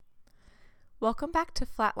Welcome back to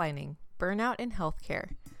Flatlining, Burnout in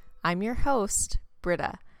Healthcare. I'm your host,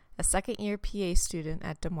 Britta, a second-year PA student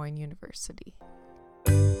at Des Moines University.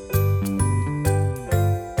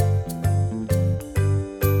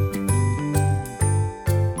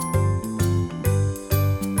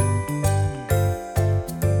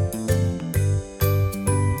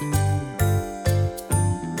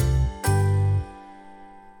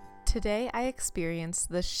 Today, I experienced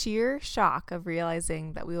the sheer shock of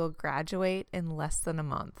realizing that we will graduate in less than a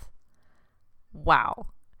month. Wow.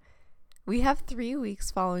 We have 3 weeks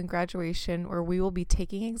following graduation where we will be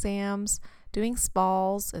taking exams, doing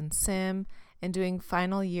SPALs and SIM, and doing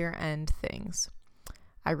final year-end things.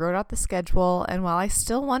 I wrote out the schedule, and while I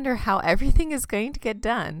still wonder how everything is going to get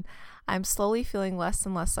done, I'm slowly feeling less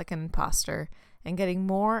and less like an imposter and getting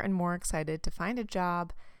more and more excited to find a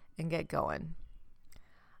job and get going.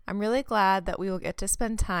 I'm really glad that we will get to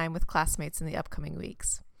spend time with classmates in the upcoming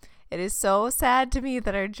weeks. It is so sad to me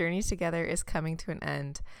that our journey together is coming to an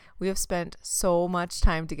end. We have spent so much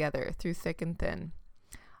time together through thick and thin.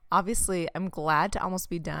 Obviously, I'm glad to almost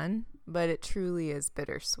be done, but it truly is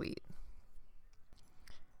bittersweet.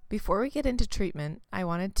 Before we get into treatment, I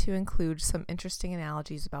wanted to include some interesting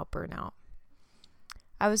analogies about burnout.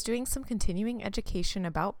 I was doing some continuing education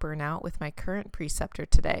about burnout with my current preceptor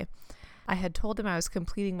today. I had told him I was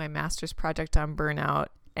completing my master's project on burnout,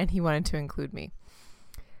 and he wanted to include me.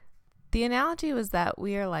 The analogy was that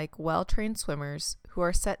we are like well-trained swimmers who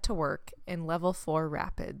are set to work in level 4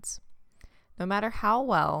 rapids. No matter how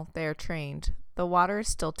well they are trained, the water is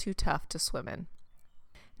still too tough to swim in.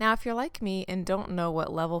 Now, if you're like me and don't know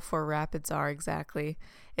what level 4 rapids are exactly,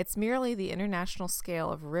 it's merely the international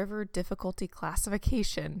scale of river difficulty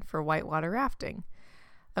classification for whitewater rafting.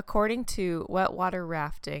 According to Wetwater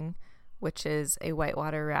Rafting, which is a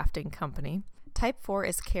whitewater rafting company, Type 4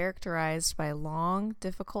 is characterized by long,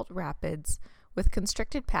 difficult rapids with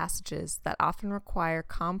constricted passages that often require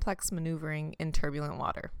complex maneuvering in turbulent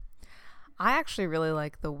water. I actually really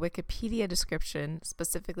like the Wikipedia description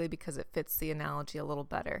specifically because it fits the analogy a little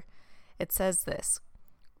better. It says this: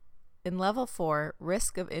 in level 4,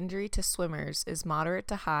 risk of injury to swimmers is moderate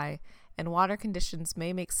to high, and water conditions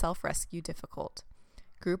may make self-rescue difficult.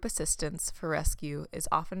 Group assistance for rescue is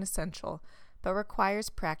often essential, but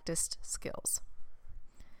requires practiced skills.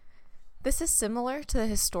 This is similar to the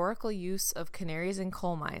historical use of canaries in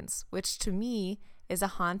coal mines, which to me is a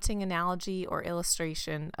haunting analogy or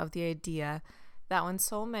illustration of the idea that when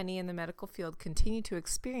so many in the medical field continue to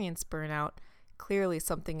experience burnout, clearly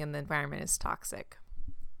something in the environment is toxic.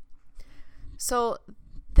 So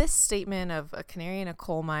this statement of a canary in a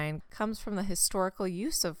coal mine comes from the historical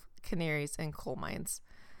use of canaries in coal mines.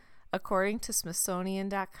 According to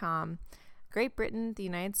Smithsonian.com, Great Britain, the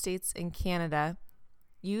United States, and Canada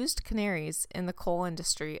used canaries in the coal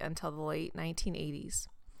industry until the late 1980s.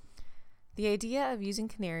 The idea of using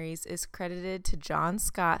canaries is credited to John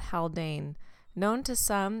Scott Haldane, known to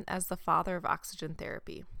some as the father of oxygen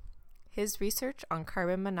therapy. His research on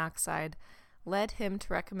carbon monoxide led him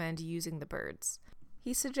to recommend using the birds.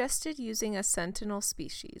 He suggested using a sentinel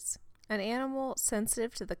species, an animal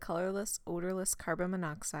sensitive to the colorless, odorless carbon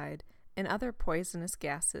monoxide and other poisonous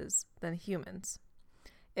gases than humans.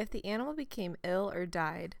 If the animal became ill or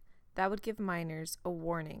died, that would give miners a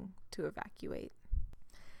warning to evacuate.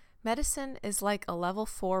 Medicine is like a level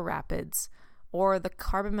 4 rapids, or the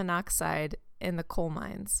carbon monoxide in the coal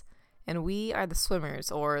mines, and we are the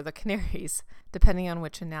swimmers, or the canaries, depending on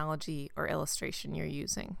which analogy or illustration you're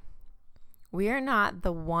using. We are not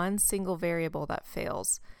the one single variable that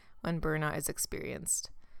fails when burnout is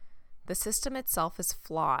experienced. The system itself is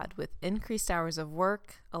flawed with increased hours of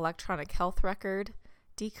work, electronic health record,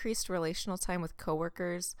 decreased relational time with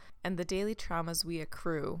coworkers, and the daily traumas we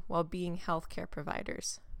accrue while being healthcare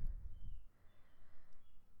providers.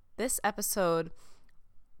 This episode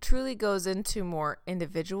truly goes into more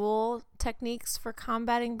individual techniques for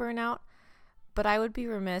combating burnout, but I would be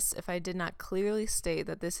remiss if I did not clearly state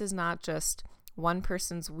that this is not just one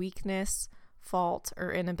person's weakness, fault,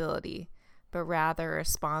 or inability, but rather a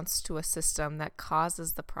response to a system that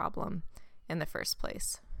causes the problem in the first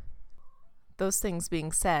place. Those things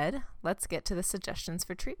being said, let's get to the suggestions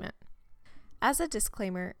for treatment. As a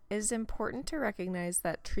disclaimer, it is important to recognize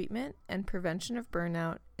that treatment and prevention of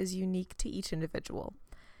burnout is unique to each individual.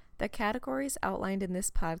 The categories outlined in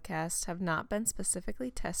this podcast have not been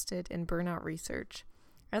specifically tested in burnout research,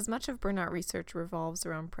 as much of burnout research revolves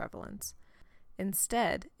around prevalence.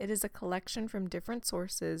 Instead, it is a collection from different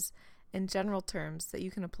sources in general terms that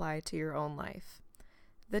you can apply to your own life.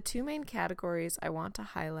 The 2 main categories I want to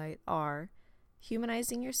highlight are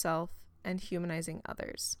humanizing yourself and humanizing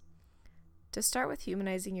others. To start with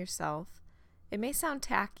humanizing yourself, It may sound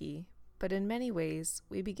tacky, but in many ways,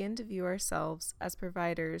 we begin to view ourselves as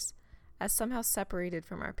providers as somehow separated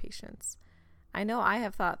from our patients. I know I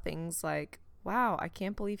have thought things like, wow, I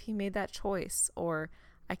can't believe he made that choice, or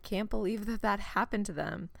I can't believe that happened to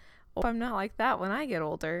them, or I'm not like that when I get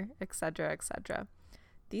older, etc., etc.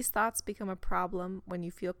 These thoughts become a problem when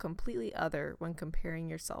you feel completely other when comparing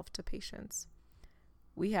yourself to patients.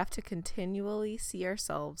 We have to continually see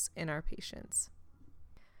ourselves in our patients.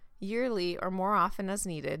 Yearly or more often as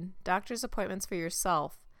needed, doctor's appointments for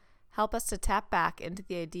yourself help us to tap back into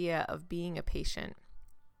the idea of being a patient.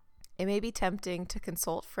 It may be tempting to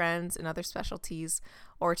consult friends in other specialties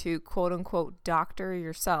or to quote-unquote doctor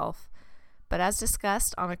yourself, but as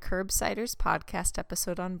discussed on a Curbsiders podcast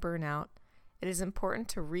episode on burnout, it is important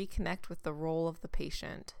to reconnect with the role of the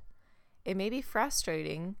patient. It may be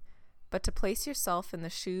frustrating, but to place yourself in the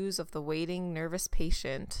shoes of the waiting, nervous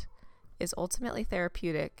patient is ultimately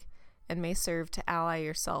therapeutic and may serve to ally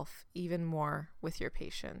yourself even more with your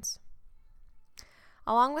patients.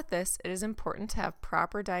 Along with this, it is important to have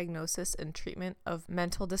proper diagnosis and treatment of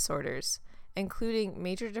mental disorders, including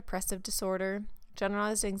major depressive disorder,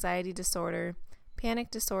 generalized anxiety disorder,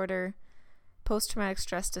 panic disorder, post-traumatic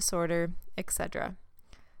stress disorder, etc.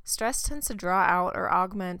 Stress tends to draw out or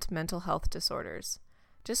augment mental health disorders.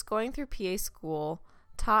 Just going through PA school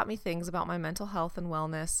taught me things about my mental health and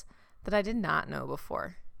wellness that I did not know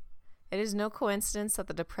before. It is no coincidence that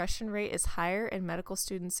the depression rate is higher in medical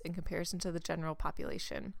students in comparison to the general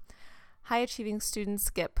population. High-achieving students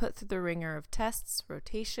get put through the ringer of tests,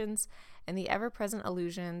 rotations, and the ever-present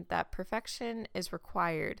illusion that perfection is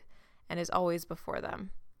required and is always before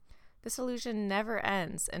them. This illusion never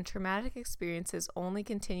ends, and traumatic experiences only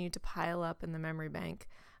continue to pile up in the memory bank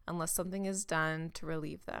unless something is done to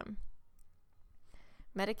relieve them.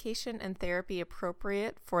 Medication and therapy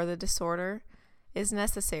appropriate for the disorder is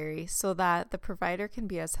necessary so that the provider can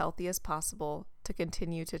be as healthy as possible to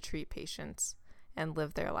continue to treat patients and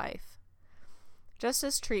live their life. Just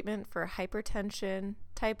as treatment for hypertension,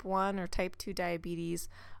 type 1 or type 2 diabetes,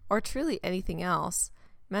 or truly anything else,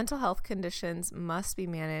 mental health conditions must be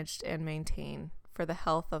managed and maintained for the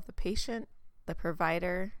health of the patient, the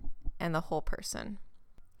provider, and the whole person.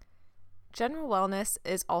 General wellness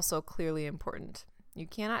is also clearly important. You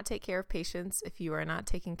cannot take care of patients if you are not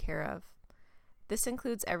taken care of. This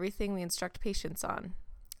includes everything we instruct patients on: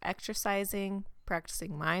 exercising,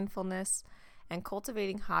 practicing mindfulness, and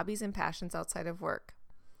cultivating hobbies and passions outside of work.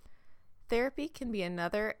 Therapy can be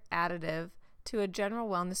another additive to a general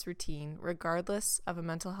wellness routine, regardless of a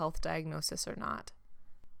mental health diagnosis or not.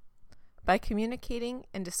 By communicating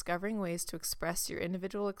and discovering ways to express your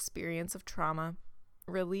individual experience of trauma,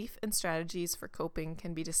 relief and strategies for coping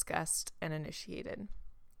can be discussed and initiated.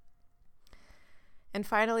 And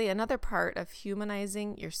finally, another part of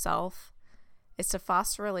humanizing yourself is to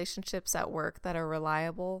foster relationships at work that are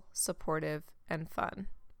reliable, supportive, and fun.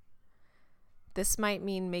 This might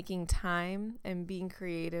mean making time and being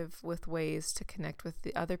creative with ways to connect with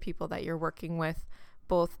the other people that you're working with,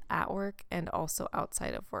 both at work and also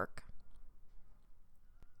outside of work.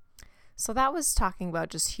 So that was talking about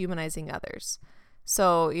just humanizing others.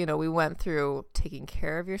 So, we went through taking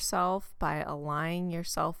care of yourself by aligning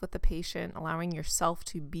yourself with the patient, allowing yourself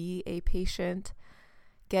to be a patient,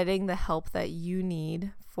 getting the help that you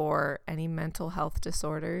need for any mental health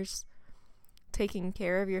disorders, taking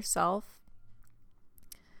care of yourself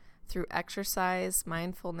through exercise,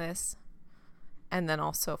 mindfulness, and then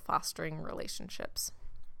also fostering relationships.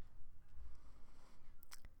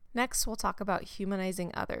 Next, we'll talk about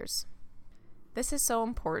humanizing others. This is so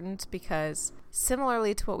important because,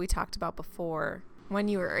 similarly to what we talked about before, when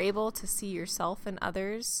you are able to see yourself in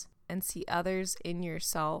others and see others in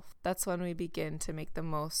yourself, that's when we begin to make the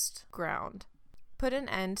most ground. Put an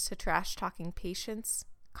end to trash-talking patients,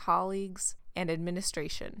 colleagues, and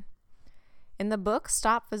administration. In the book,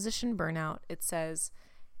 Stop Physician Burnout, it says,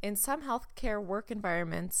 in some healthcare work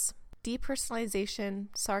environments, depersonalization,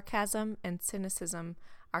 sarcasm, and cynicism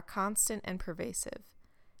are constant and pervasive.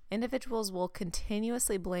 Individuals will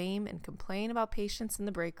continuously blame and complain about patients in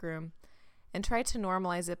the break room and try to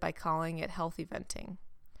normalize it by calling it healthy venting.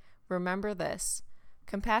 Remember this: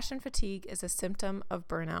 compassion fatigue is a symptom of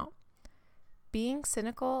burnout. Being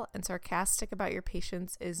cynical and sarcastic about your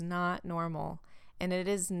patients is not normal, and it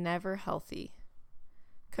is never healthy.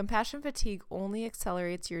 Compassion fatigue only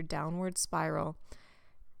accelerates your downward spiral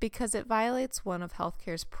because it violates one of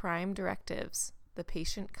healthcare's prime directives: the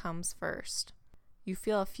patient comes first. You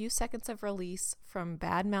feel a few seconds of release from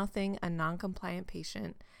bad-mouthing a non-compliant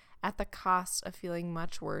patient at the cost of feeling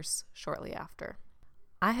much worse shortly after.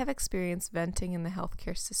 I have experienced venting in the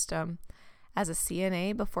healthcare system as a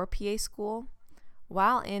CNA before PA school,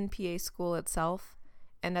 while in PA school itself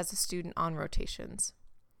and as a student on rotations.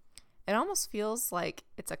 It almost feels like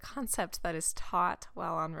it's a concept that is taught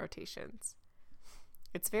while on rotations.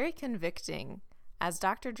 It's very convicting. As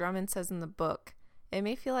Dr. Drummond says in the book, it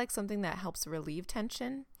may feel like something that helps relieve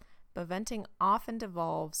tension, but venting often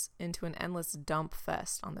devolves into an endless dump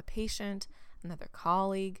fest on the patient, another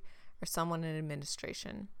colleague, or someone in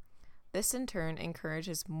administration. This in turn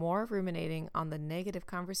encourages more ruminating on the negative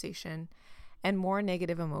conversation and more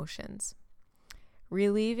negative emotions.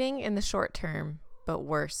 Relieving in the short term, but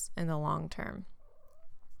worse in the long term.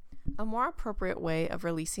 A more appropriate way of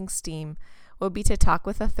releasing steam would be to talk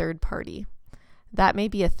with a third party. That may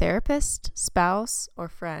be a therapist, spouse, or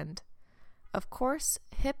friend. Of course,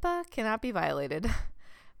 HIPAA cannot be violated,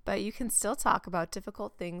 but you can still talk about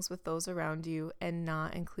difficult things with those around you and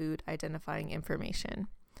not include identifying information.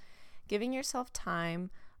 Giving yourself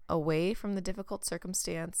time away from the difficult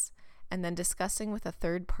circumstance and then discussing with a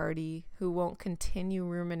third party who won't continue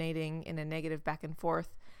ruminating in a negative back and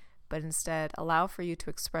forth, but instead allow for you to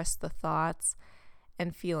express the thoughts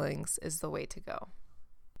and feelings is the way to go.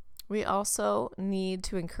 We also need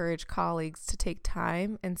to encourage colleagues to take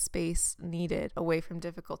time and space needed away from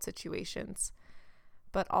difficult situations,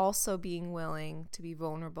 but also being willing to be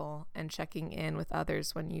vulnerable and checking in with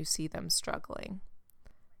others when you see them struggling.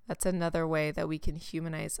 That's another way that we can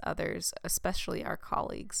humanize others, especially our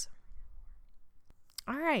colleagues.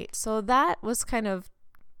 All right, so that was kind of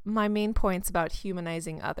my main points about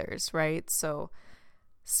humanizing others, right? So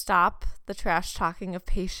stop the trash talking of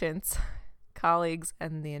patients, colleagues,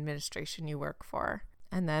 and the administration you work for,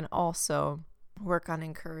 and then also work on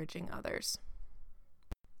encouraging others.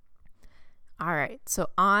 All right, so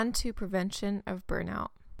on to prevention of burnout.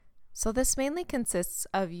 So this mainly consists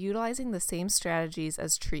of utilizing the same strategies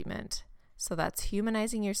as treatment. So that's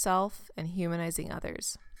humanizing yourself and humanizing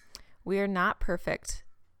others. We are not perfect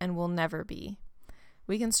and will never be.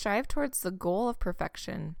 We can strive towards the goal of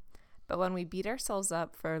perfection, but when we beat ourselves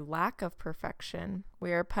up for lack of perfection,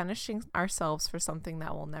 we are punishing ourselves for something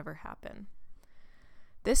that will never happen.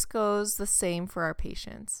 This goes the same for our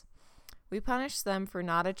patients. We punish them for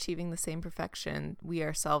not achieving the same perfection we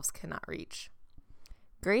ourselves cannot reach.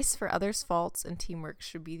 Grace for others' faults and teamwork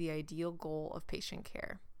should be the ideal goal of patient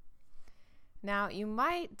care. Now, you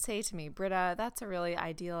might say to me, Britta, that's a really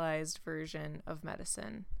idealized version of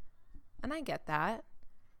medicine. And I get that.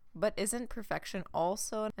 But isn't perfection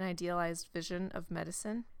also an idealized vision of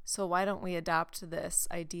medicine? So why don't we adopt this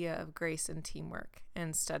idea of grace and teamwork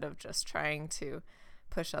instead of just trying to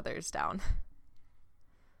push others down?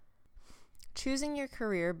 Choosing your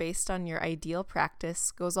career based on your ideal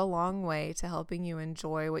practice goes a long way to helping you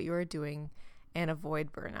enjoy what you are doing and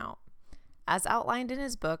avoid burnout. As outlined in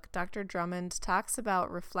his book, Dr. Drummond talks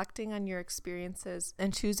about reflecting on your experiences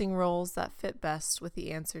and choosing roles that fit best with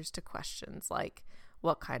the answers to questions like,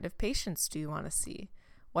 what kind of patients do you want to see?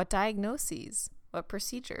 What diagnoses? What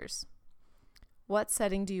procedures? What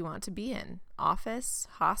setting do you want to be in? Office?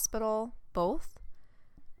 Hospital? Both?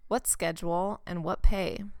 What schedule and what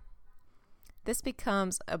pay? This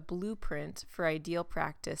becomes a blueprint for ideal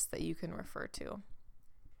practice that you can refer to.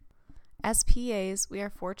 As PAs, we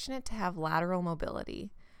are fortunate to have lateral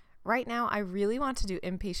mobility. Right now, I really want to do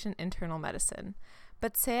inpatient internal medicine,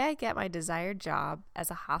 but say I get my desired job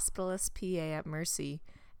as a hospitalist PA at Mercy,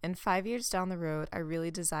 and 5 years down the road, I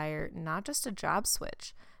really desire not just a job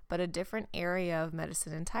switch, but a different area of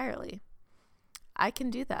medicine entirely. I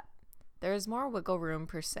can do that. There is more wiggle room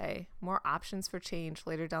per se, more options for change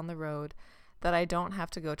later down the road that I don't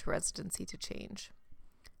have to go to residency to change.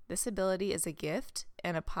 This ability is a gift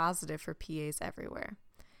and a positive for PAs everywhere.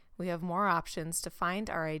 We have more options to find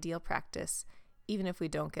our ideal practice, even if we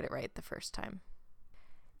don't get it right the first time.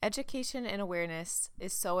 Education and awareness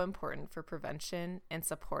is so important for prevention and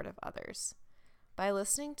support of others. By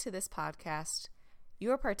listening to this podcast,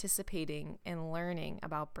 you are participating in learning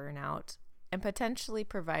about burnout and potentially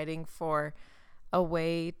providing for a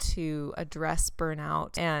way to address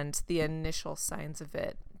burnout and the initial signs of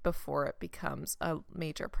it before it becomes a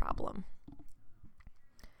major problem.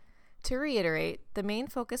 To reiterate, the main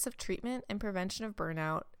focus of treatment and prevention of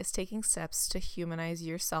burnout is taking steps to humanize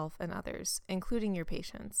yourself and others, including your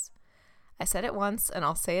patients. I said it once and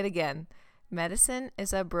I'll say it again. Medicine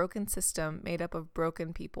is a broken system made up of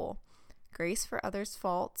broken people. Grace for others'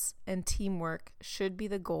 faults and teamwork should be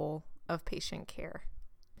the goal of patient care.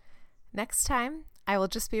 Next time, I will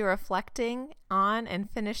just be reflecting on and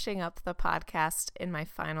finishing up the podcast in my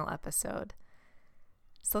final episode.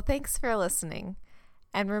 So thanks for listening.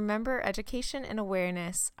 And remember, education and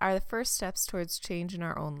awareness are the first steps towards change in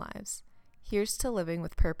our own lives. Here's to living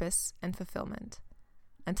with purpose and fulfillment.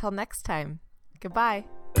 Until next time, Goodbye.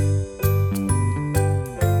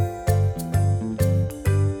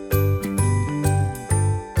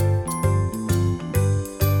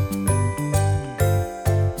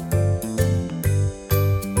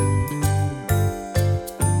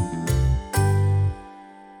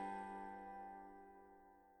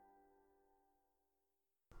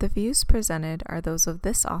 The views presented are those of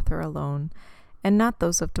this author alone, and not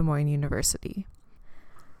those of Des Moines University.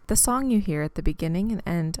 The song you hear at the beginning and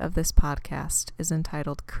end of this podcast is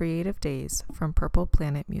entitled Creative Days from Purple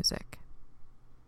Planet Music.